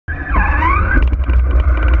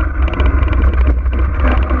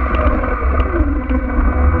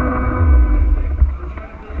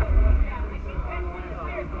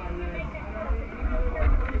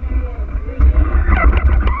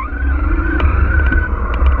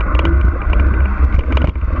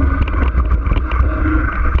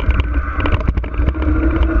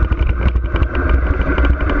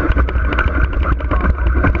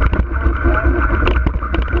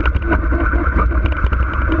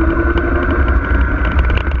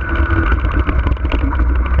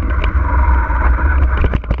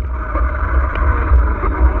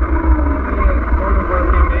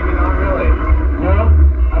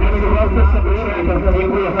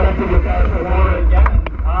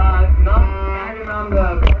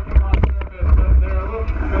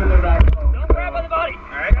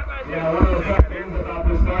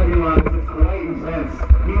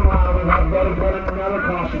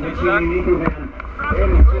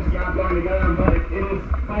time to get on, but it is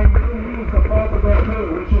by no means the fault of their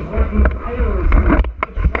crew, which is working tirelessly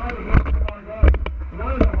to try to get the car going.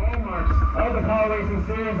 One of the hallmarks of the car racing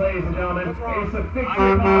series, ladies and gentlemen, is to fix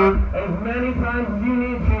your car as many times as you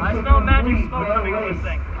need to. I smell magic smoke coming on this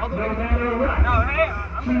thing. No matter what. No, hey,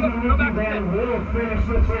 I'm gonna go back to this. Will finish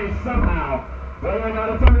this race somehow. Whether or not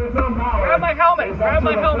it's under its own power. Grab my helmet. Grab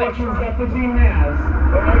my helmet. Fortunes that the team has.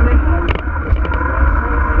 But right now.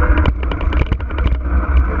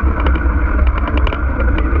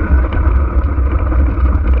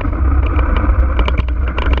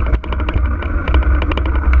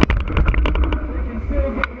 We can still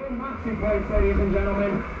get your Moxie plates, ladies and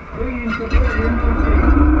gentlemen. Please support your Moxie.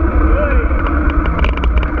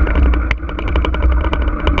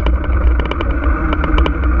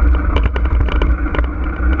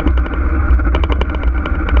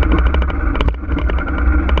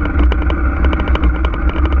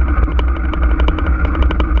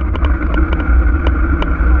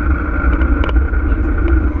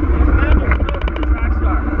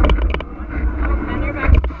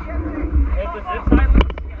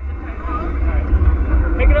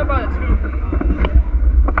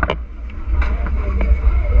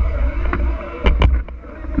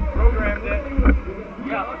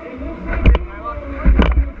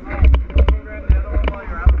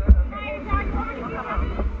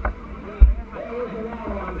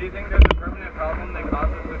 Do you think there's a permanent problem that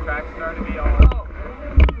causes the track star to be all Oh,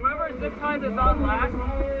 whoever zip ties is on last,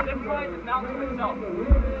 zip ties is mounted to itself.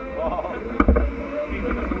 wall?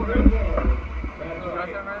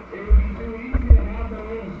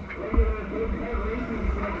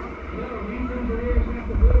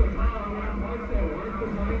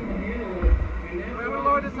 We'll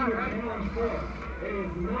lower this up, right? Is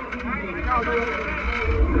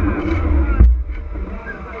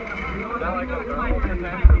that like a thermal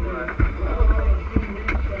protection?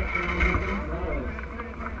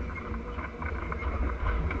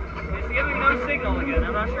 It's giving no signal again.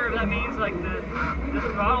 I'm not sure if that means like this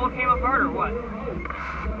throttle came apart or what.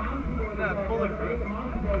 That's bulletproof.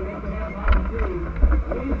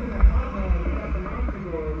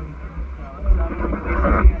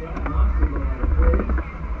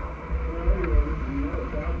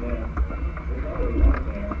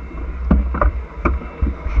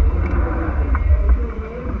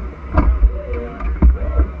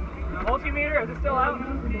 Multimeter, is it still out?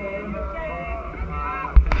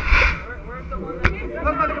 Where's the one that needs it?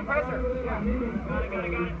 Look at the compressor. Got it.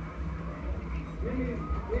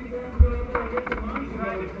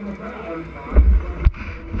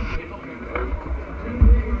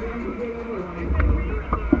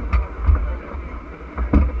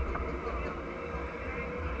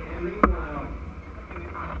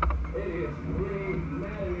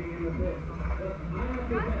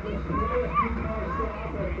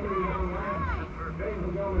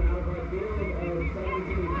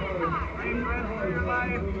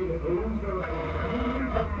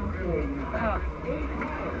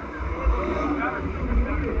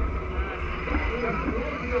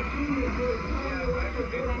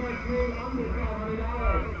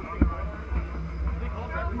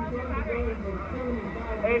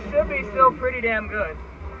 It should be still pretty damn good.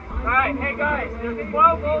 Alright, hey guys, there's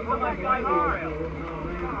 12 volts on my 5-volt rail.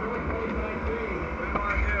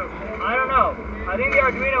 I don't know. I think the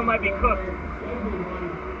Arduino might be cooked.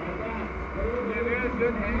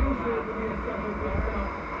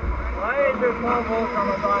 Why is there 12 volts on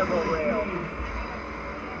the 5-volt rail?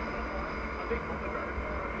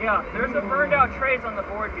 Yeah, there's a burned out trace on the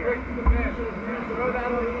board here.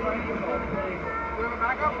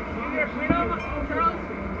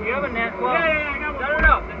 Do you have a net? Well, yeah, I got one.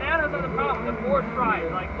 No. The nano's not the problem. The board's fried.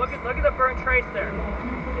 Like, look at the burnt trace there.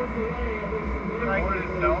 Like,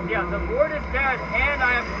 yeah, the board is dead, and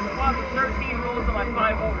I have swapped 13 volts on my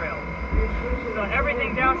 5-volt rail. So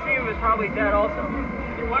everything downstream is probably dead also.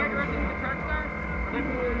 Your wire directed to the track star?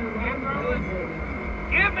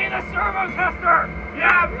 Give me the servo tester!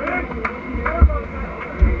 Yeah, bitch! Servo tester!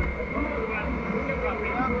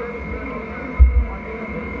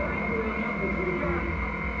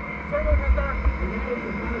 Servo tester!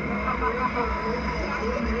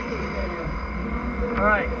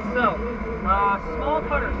 Alright, so, small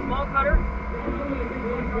cutter.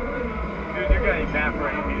 Dude, you're getting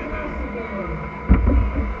evaporated into this.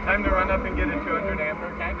 Time to run up and get a 200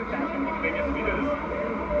 ampere. Can I just ask you what the biggest speed is?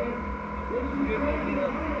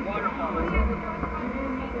 Waterfall. Can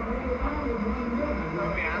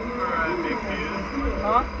we ask for a big fuse?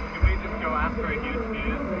 Huh? Can we just go ask for a huge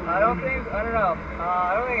fuse? I don't think I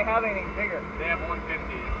have anything bigger. They have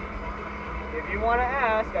 150s. If you want to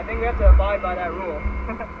ask, I think we have to abide by that rule.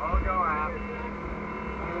 I'll go ask.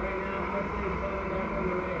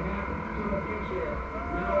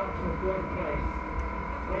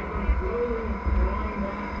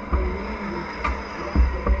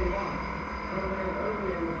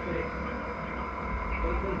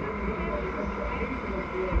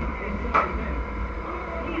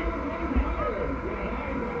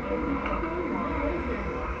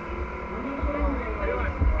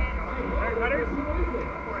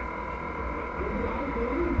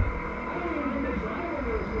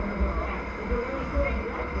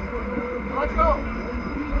 Let's go!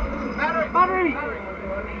 Battery! Battery!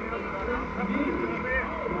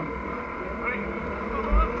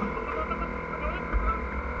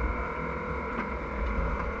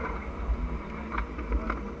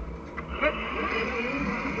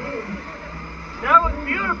 That was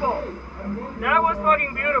beautiful! That was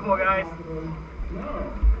fucking beautiful, guys.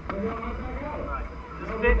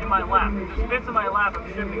 Just fit in my lap. It just fits in my lap. I'm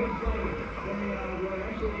shipping it.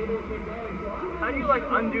 How do you like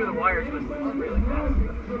undo the wire twist really fast?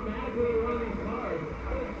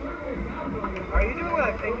 Are you doing what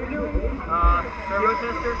I think you're doing? Servo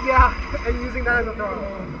tester? Yeah, and using that as a throttle.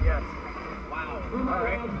 Yes. Wow.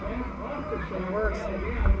 Alright. It works.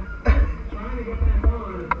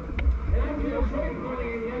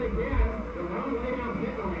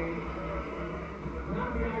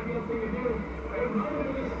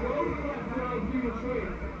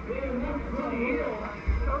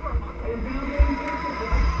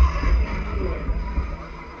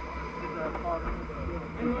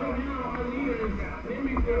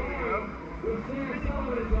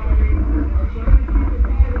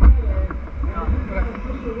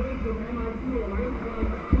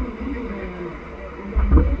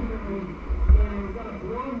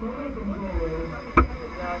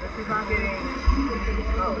 This is not getting.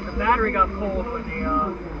 Oh, the battery got pulled when the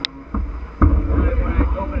when I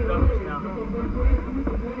opened it up just now.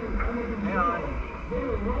 Hang on.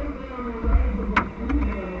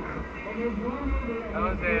 That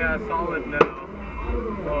was a solid no.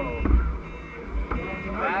 Whoa.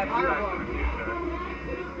 That's not the future.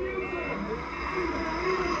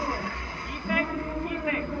 E-tank?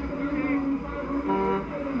 E-tank.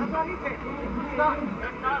 That's not e-tank. It's not.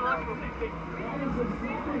 That's not electrical tank.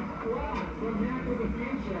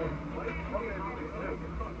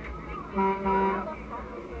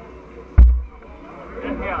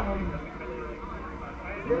 Yeah.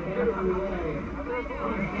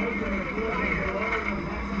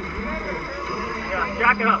 Yeah,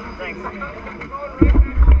 jack it up. Thanks. Okay.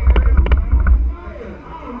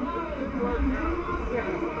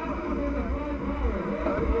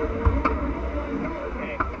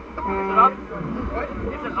 Is it up? What?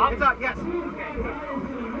 Is it up? It's up, yes.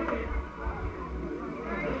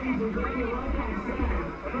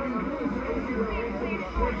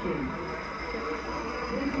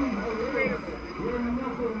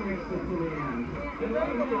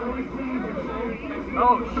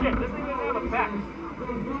 Oh shit, this thing doesn't have a back.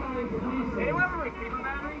 Anyone ever receive a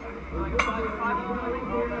battery? Like a 5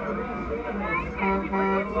 turbo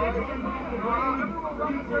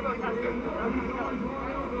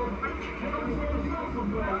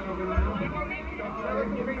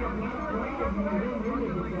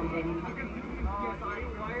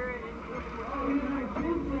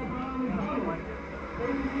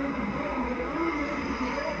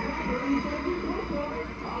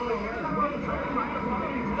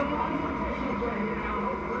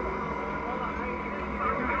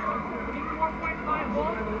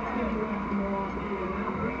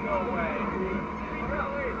No way.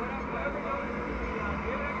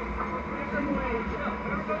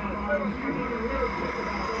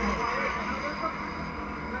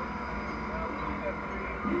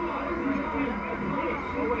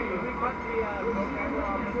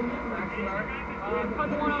 Cut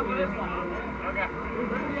the one off of this one. Okay.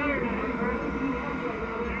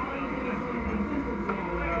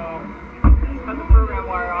 Cut the program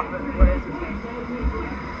wire off it. What is this thing?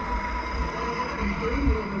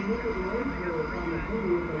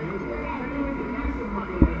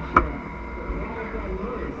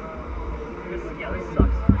 This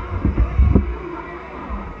sucks.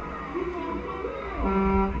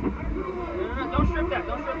 No, don't strip that.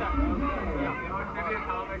 Don't strip that. Yeah.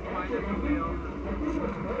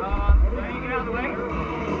 Can you get out of the way?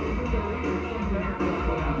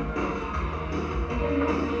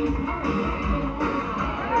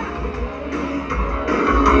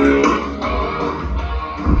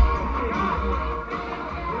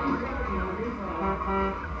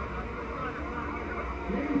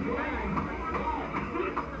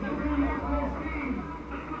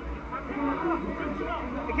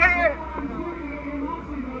 I can't hear it.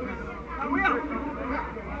 Oh, we are.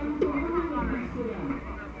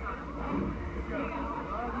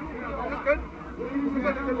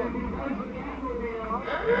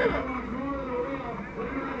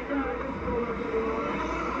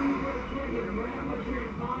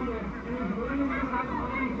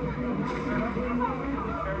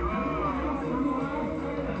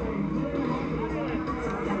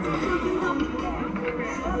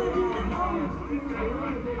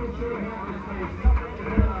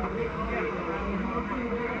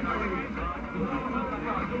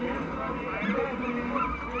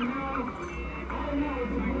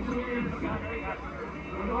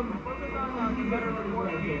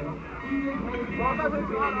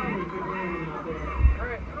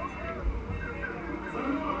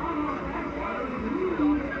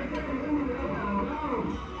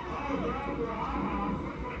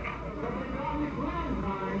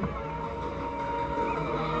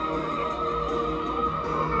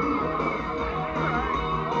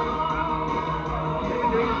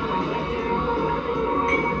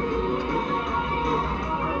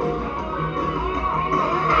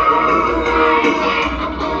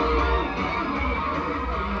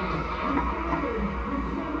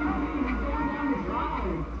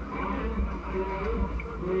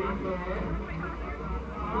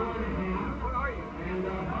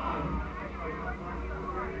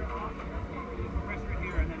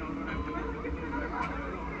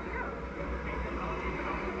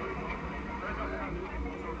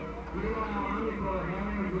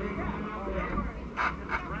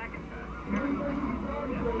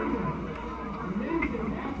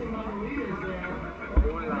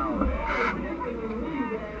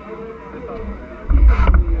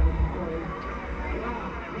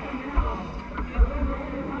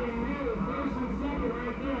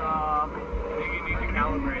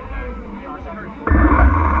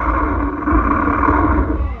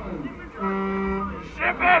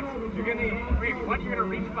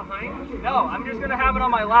 No, I'm just gonna have it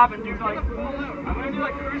on my lap and do like I'm gonna do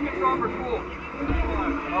like cruise control for cool.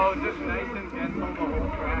 Oh, just nice and gentle the whole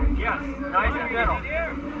track. Yes, nice and gentle.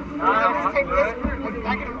 Hot take glue. this,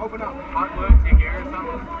 I can open up. Hot glue to gear or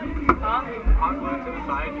something? Huh? Hot glue to the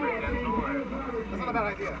side for gentle or? That's not a bad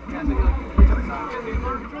idea. Yeah, so you like reach to the side.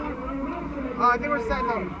 I think we're setting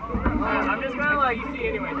up. I'm just gonna like You see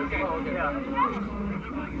anyways, okay. yeah.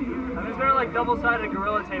 I'm just gonna like double-sided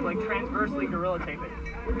gorilla tape, like transversely gorilla tape it.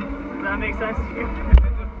 Does that make sense to you? And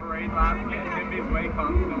then just parade lap, get in Nimby's way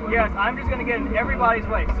constantly. Yes, I'm just gonna get in everybody's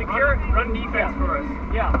way. Secure. Run defense for us.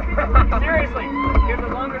 Yeah. Seriously. Here's the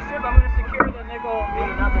longer strip. I'm gonna secure the nickel,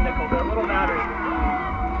 not the nickel, the little battery.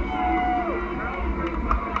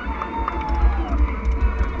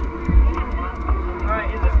 All right.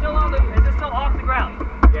 Is it still on the? Is it still off the ground?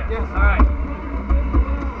 Yes. All right.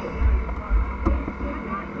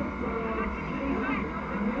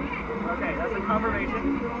 Okay, that's a confirmation.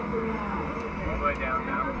 All the way down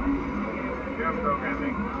now. Here I'm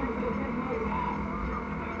programming.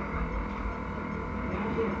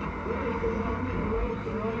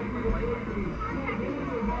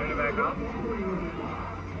 Turn it back off.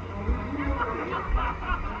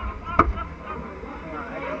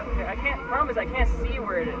 I can't. Problem is, I can't see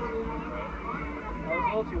where it is. I was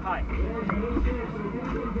a little too high.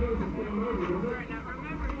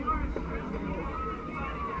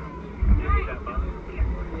 Hit that button.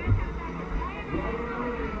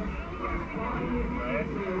 Right.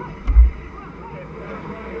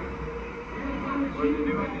 What do you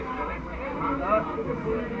do when you spin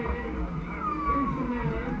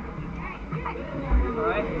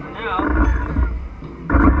Alright, now.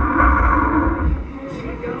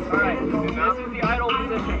 Alright, this is the idle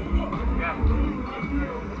position. Yeah.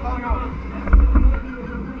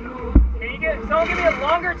 Can you get, someone give me a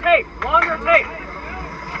longer tape? Longer tape.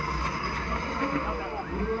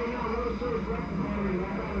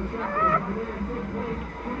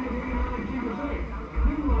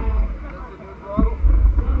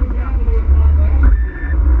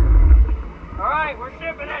 Alright, we're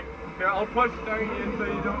shipping it. Here, I'll push start in so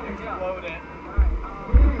you don't explode it.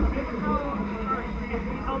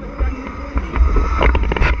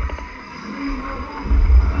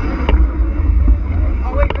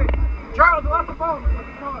 Oh, wait. Charles, lost the phone.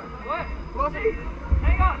 What? Lost it.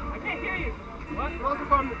 Hang on, I can't hear you. What? Lost the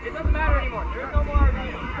phone. It doesn't matter anymore. There's no more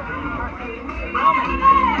radio.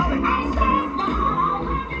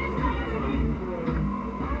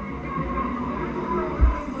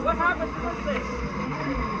 What happened to this thing?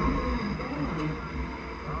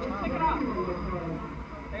 Take it off.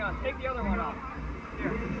 Hang on, take the other one off.